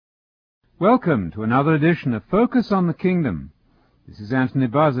Welcome to another edition of Focus on the Kingdom. This is Anthony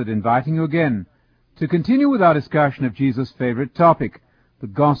Buzzard inviting you again to continue with our discussion of Jesus' favorite topic, the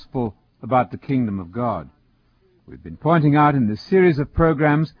gospel about the kingdom of God. We've been pointing out in this series of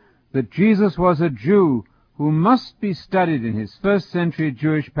programs that Jesus was a Jew who must be studied in his first-century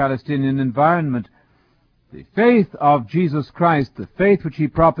Jewish Palestinian environment. The faith of Jesus Christ, the faith which he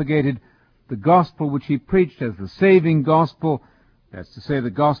propagated, the gospel which he preached as the saving gospel, that's to say the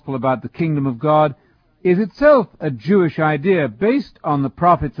gospel about the kingdom of God, is itself a Jewish idea based on the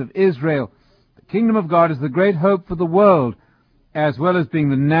prophets of Israel. The kingdom of God is the great hope for the world, as well as being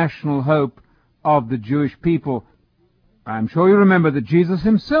the national hope of the Jewish people. I'm sure you remember that Jesus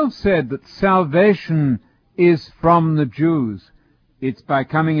himself said that salvation is from the Jews. It's by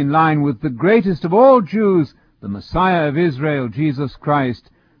coming in line with the greatest of all Jews, the Messiah of Israel, Jesus Christ,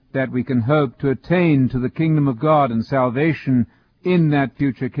 that we can hope to attain to the kingdom of God and salvation in that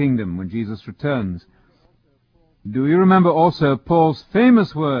future kingdom when Jesus returns. Do you remember also Paul's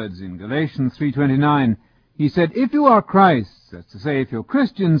famous words in Galatians 3:29? He said, "If you are Christ's," that's to say, if you're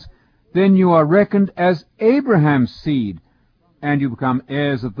Christians, "then you are reckoned as Abraham's seed, and you become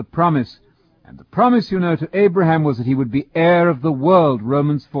heirs of the promise." And the promise, you know, to Abraham was that he would be heir of the world,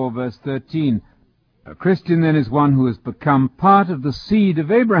 Romans 4, verse 13. A Christian, then, is one who has become part of the seed of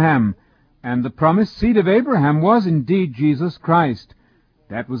Abraham, and the promised seed of Abraham was indeed Jesus Christ.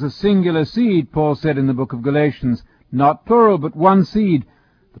 That was a singular seed, Paul said in the book of Galatians, not plural, but one seed.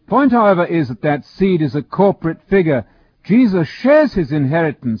 The point, however, is that that seed is a corporate figure. Jesus shares his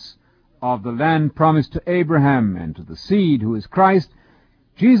inheritance of the land promised to Abraham and to the seed, who is Christ.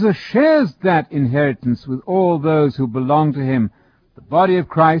 Jesus shares that inheritance with all those who belong to him. The body of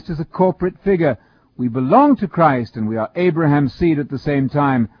Christ is a corporate figure. We belong to Christ, and we are Abraham's seed at the same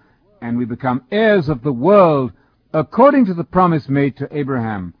time, and we become heirs of the world according to the promise made to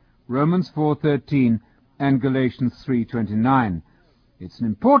Abraham, Romans 4:13 and Galatians 3:29. It's an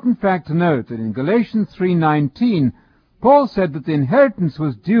important fact to note that in Galatians 3:19, Paul said that the inheritance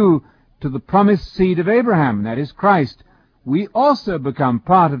was due to the promised seed of Abraham, that is Christ. We also become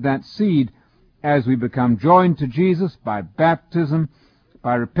part of that seed as we become joined to Jesus by baptism,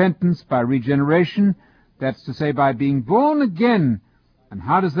 by repentance, by regeneration, that's to say, by being born again. And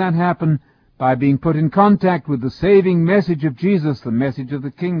how does that happen? By being put in contact with the saving message of Jesus, the message of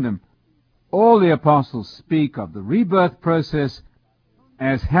the kingdom. All the apostles speak of the rebirth process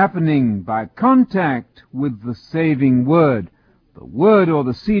as happening by contact with the saving word. The word, or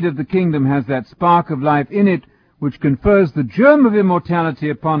the seed of the kingdom, has that spark of life in it which confers the germ of immortality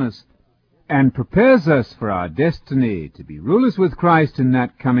upon us and prepares us for our destiny to be rulers with Christ in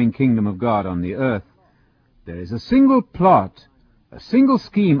that coming kingdom of God on the earth. There is a single plot, a single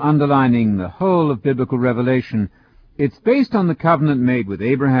scheme underlining the whole of biblical revelation. It's based on the covenant made with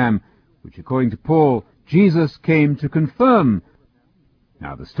Abraham, which, according to Paul, Jesus came to confirm.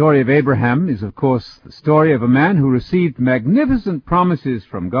 Now, the story of Abraham is, of course, the story of a man who received magnificent promises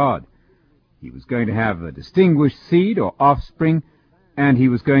from God. He was going to have a distinguished seed or offspring, and he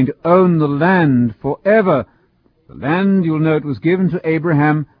was going to own the land forever. The land, you'll note, was given to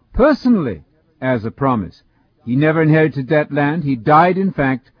Abraham personally as a promise. He never inherited that land. He died, in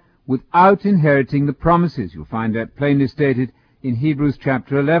fact, without inheriting the promises. You'll find that plainly stated in Hebrews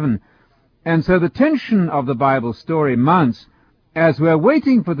chapter 11. And so the tension of the Bible story mounts as we're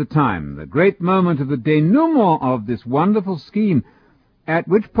waiting for the time, the great moment of the denouement of this wonderful scheme, at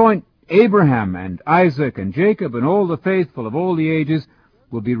which point Abraham and Isaac and Jacob and all the faithful of all the ages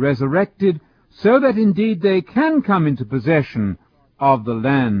will be resurrected, so that indeed they can come into possession of the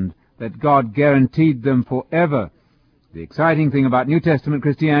land that God guaranteed them forever. The exciting thing about New Testament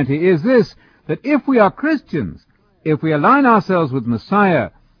Christianity is this, that if we are Christians, if we align ourselves with Messiah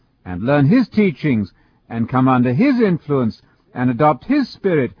and learn his teachings and come under his influence and adopt his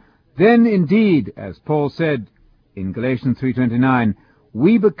spirit, then indeed, as Paul said in Galatians 3:29,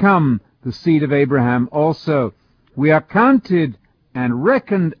 we become the seed of Abraham also. We are counted and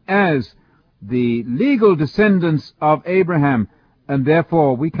reckoned as the legal descendants of Abraham, and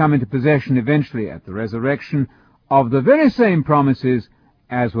therefore we come into possession eventually at the resurrection of the very same promises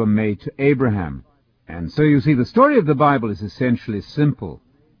as were made to Abraham. And so you see, the story of the Bible is essentially simple.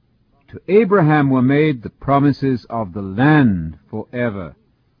 To Abraham were made the promises of the land forever.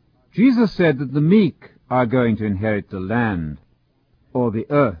 Jesus said that the meek are going to inherit the land, or the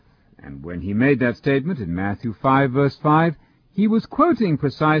earth. And when he made that statement in Matthew 5, verse 5, he was quoting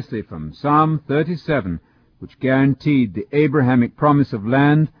precisely from Psalm 37, which guaranteed the Abrahamic promise of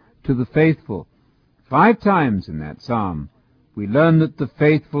land to the faithful. 5 times in that psalm we learn that the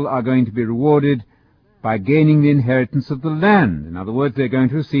faithful are going to be rewarded by gaining the inheritance of the land. In other words, they're going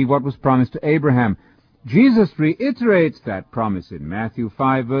to receive what was promised to Abraham. Jesus reiterates that promise in Matthew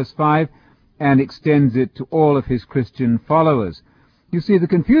 5, verse 5, and extends it to all of his Christian followers. You see, the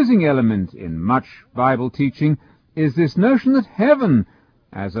confusing element in much Bible teaching is this notion that heaven,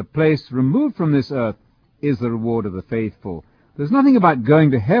 as a place removed from this earth, is the reward of the faithful. There's nothing about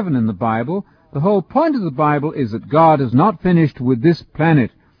going to heaven in the Bible. The whole point of the Bible is that God is not finished with this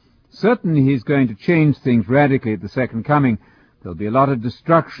planet. Certainly he's going to change things radically at the second coming. There'll be a lot of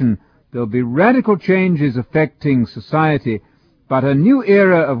destruction. There'll be radical changes affecting society. But a new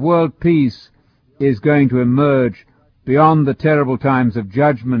era of world peace is going to emerge beyond the terrible times of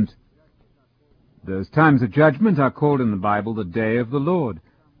judgment. Those times of judgment are called in the Bible the day of the Lord.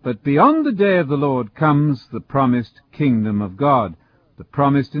 But beyond the day of the Lord comes the promised kingdom of God, the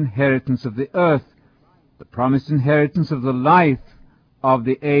promised inheritance of the earth, the promised inheritance of the life of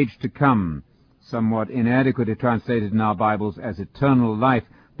the age to come, somewhat inadequately translated in our Bibles as eternal life.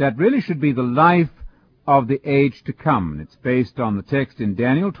 That really should be the life of the age to come. It's based on the text in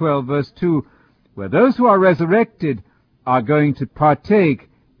Daniel 12, verse 2, where those who are resurrected are going to partake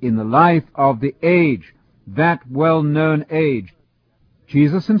in the life of the age, that well-known age.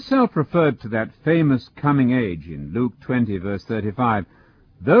 Jesus himself referred to that famous coming age in Luke 20, verse 35.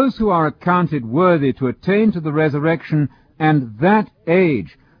 Those who are accounted worthy to attain to the resurrection and that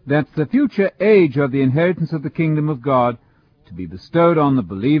age, that's the future age of the inheritance of the kingdom of God, to be bestowed on the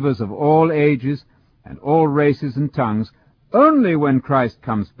believers of all ages and all races and tongues, only when Christ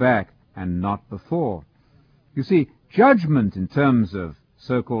comes back and not before. You see, judgment in terms of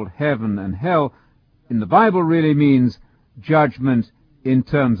so-called heaven and hell in the Bible really means judgment in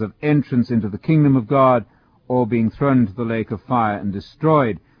terms of entrance into the kingdom of God or being thrown into the lake of fire and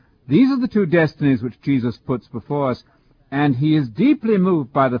destroyed. These are the two destinies which Jesus puts before us, and he is deeply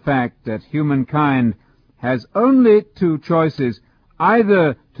moved by the fact that humankind has only two choices,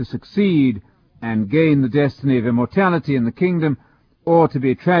 either to succeed and gain the destiny of immortality in the kingdom, or to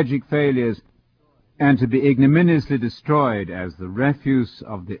be tragic failures and to be ignominiously destroyed as the refuse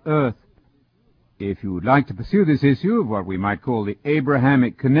of the earth. If you would like to pursue this issue of what we might call the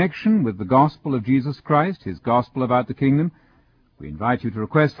Abrahamic connection with the gospel of Jesus Christ, his gospel about the kingdom, we invite you to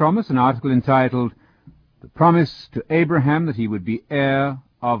request from us an article entitled The Promise to Abraham that he would be heir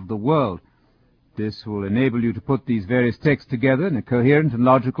of the world. This will enable you to put these various texts together in a coherent and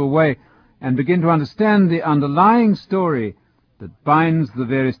logical way and begin to understand the underlying story that binds the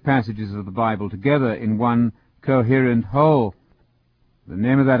various passages of the Bible together in one coherent whole. The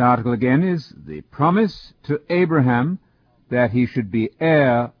name of that article again is The Promise to Abraham that he should be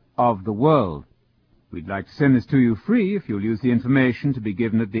heir of the world. We'd like to send this to you free if you'll use the information to be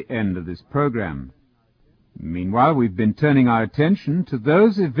given at the end of this program. Meanwhile, we've been turning our attention to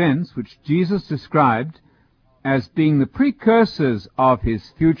those events which Jesus described as being the precursors of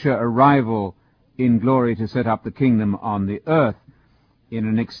his future arrival in glory to set up the kingdom on the earth. In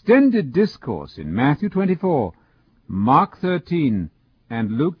an extended discourse in Matthew 24, Mark 13,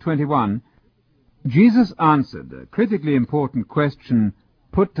 and Luke 21, Jesus answered a critically important question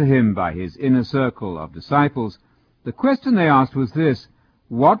put to him by his inner circle of disciples. The question they asked was this: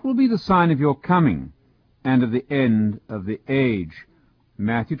 what will be the sign of your coming and of the end of the age?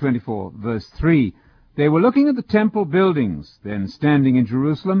 Matthew 24, verse 3. They were looking at the temple buildings then standing in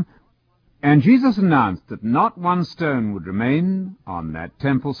Jerusalem, and Jesus announced that not one stone would remain on that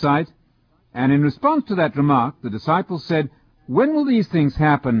temple site. And in response to that remark, the disciples said, when will these things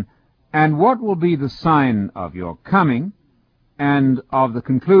happen, and what will be the sign of your coming and of the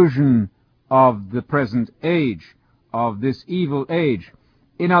conclusion of the present age, of this evil age?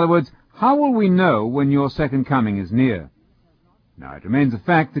 In other words, how will we know when your second coming is near? Now, it remains a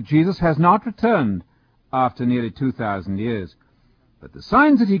fact that Jesus has not returned after nearly 2,000 years. But the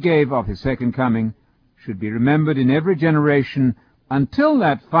signs that he gave of his second coming should be remembered in every generation until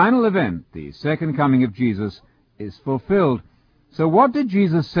that final event, the second coming of Jesus, is fulfilled. So what did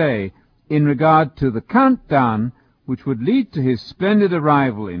Jesus say in regard to the countdown which would lead to his splendid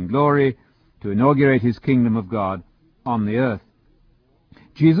arrival in glory to inaugurate his kingdom of God on the earth?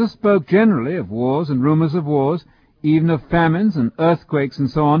 Jesus spoke generally of wars and rumors of wars, even of famines and earthquakes and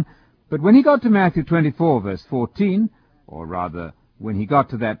so on, but when he got to Matthew 24, verse 14, or rather, when he got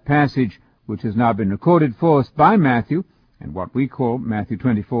to that passage which has now been recorded for us by Matthew, and what we call Matthew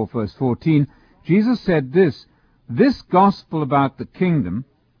 24, verse 14, Jesus said this gospel about the kingdom,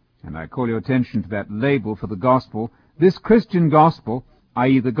 and I call your attention to that label for the gospel, this Christian gospel,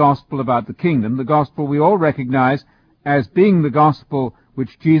 i.e. the gospel about the kingdom, the gospel we all recognize as being the gospel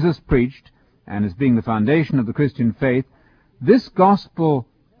which Jesus preached and as being the foundation of the Christian faith, this gospel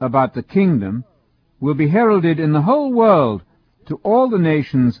about the kingdom will be heralded in the whole world to all the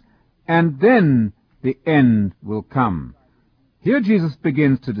nations, and then the end will come. Here Jesus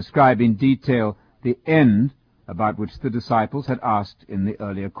begins to describe in detail the end about which the disciples had asked in the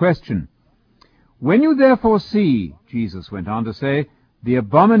earlier question. When you therefore see, Jesus went on to say, the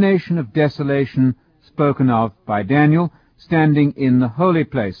abomination of desolation spoken of by Daniel, standing in the holy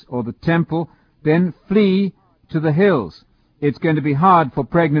place, or the temple, then flee to the hills. It's going to be hard for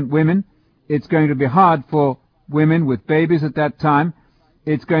pregnant women. It's going to be hard for women with babies at that time.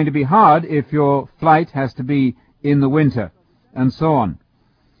 It's going to be hard if your flight has to be in the winter, and so on.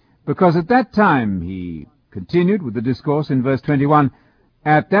 Because at that time, he continued with the discourse in verse 21,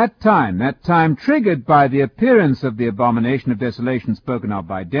 at that time triggered by the appearance of the abomination of desolation spoken of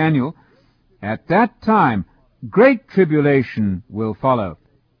by Daniel, at that time great tribulation will follow.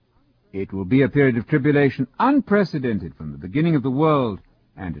 It will be a period of tribulation unprecedented from the beginning of the world,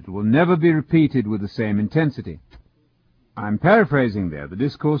 and it will never be repeated with the same intensity. I'm paraphrasing there the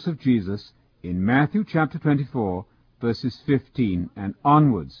discourse of Jesus in Matthew chapter 24, verses 15 and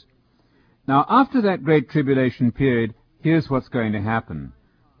onwards. Now, after that great tribulation period, here's what's going to happen.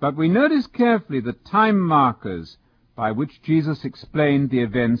 But we notice carefully the time markers by which Jesus explained the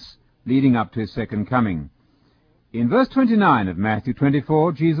events leading up to his second coming. In verse 29 of Matthew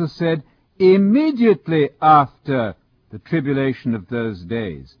 24, Jesus said, immediately after the tribulation of those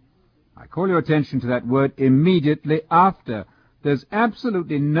days. I call your attention to that word, immediately after. There's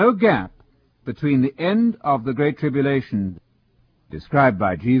absolutely no gap between the end of the Great Tribulation described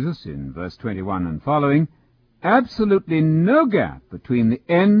by Jesus in verse 21 and following, absolutely no gap between the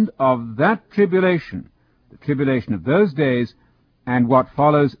end of that tribulation, the tribulation of those days, and what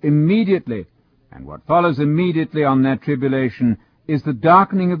follows immediately. And what follows immediately on that tribulation is the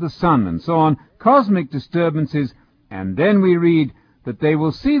darkening of the sun and so on, cosmic disturbances, and then we read that they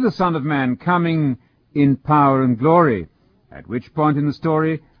will see the Son of Man coming in power and glory, at which point in the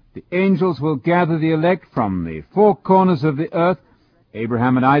story the angels will gather the elect from the four corners of the earth.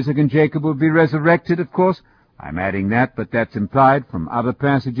 Abraham and Isaac and Jacob will be resurrected, of course. I'm adding that, but that's implied from other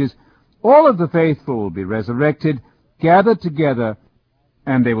passages. All of the faithful will be resurrected, gathered together,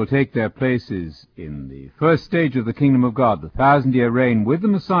 and they will take their places in the first stage of the kingdom of God, the 1,000-year reign with the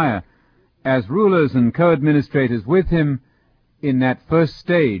Messiah, as rulers and co-administrators with him in that first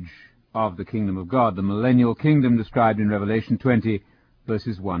stage of the kingdom of God, the millennial kingdom described in Revelation 20,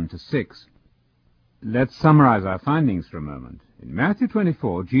 verses 1 to 6. Let's summarize our findings for a moment. In Matthew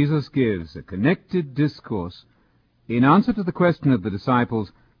 24, Jesus gives a connected discourse in answer to the question of the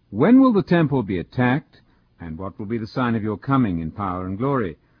disciples, when will the temple be attacked, and what will be the sign of your coming in power and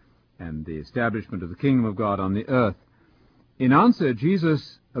glory, and the establishment of the kingdom of God on the earth? In answer,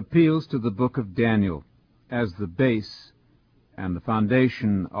 Jesus appeals to the book of Daniel as the base and the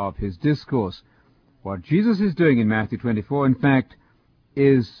foundation of his discourse. What Jesus is doing in Matthew 24, in fact,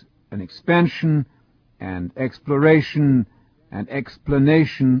 is an expansion and exploration and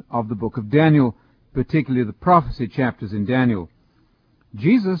explanation of the book of Daniel, particularly the prophecy chapters in Daniel.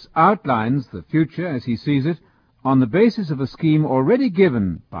 Jesus outlines the future as he sees it on the basis of a scheme already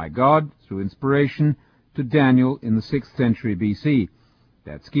given by God through inspiration to Daniel in the 6th century B.C.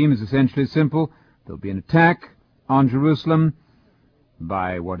 That scheme is essentially simple. There'll be an attack on Jerusalem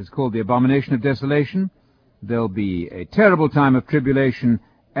by what is called the abomination of desolation. There'll be a terrible time of tribulation,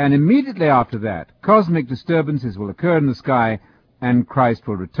 and immediately after that, cosmic disturbances will occur in the sky, and Christ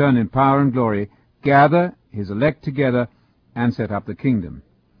will return in power and glory, gather his elect together, and set up the kingdom.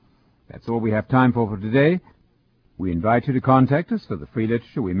 That's all we have time for today. We invite you to contact us for the free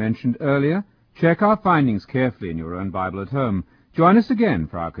literature we mentioned earlier. Check our findings carefully in your own Bible at home. Join us again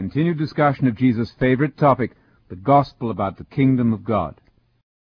for our continued discussion of Jesus' favorite topic, the gospel about the kingdom of God.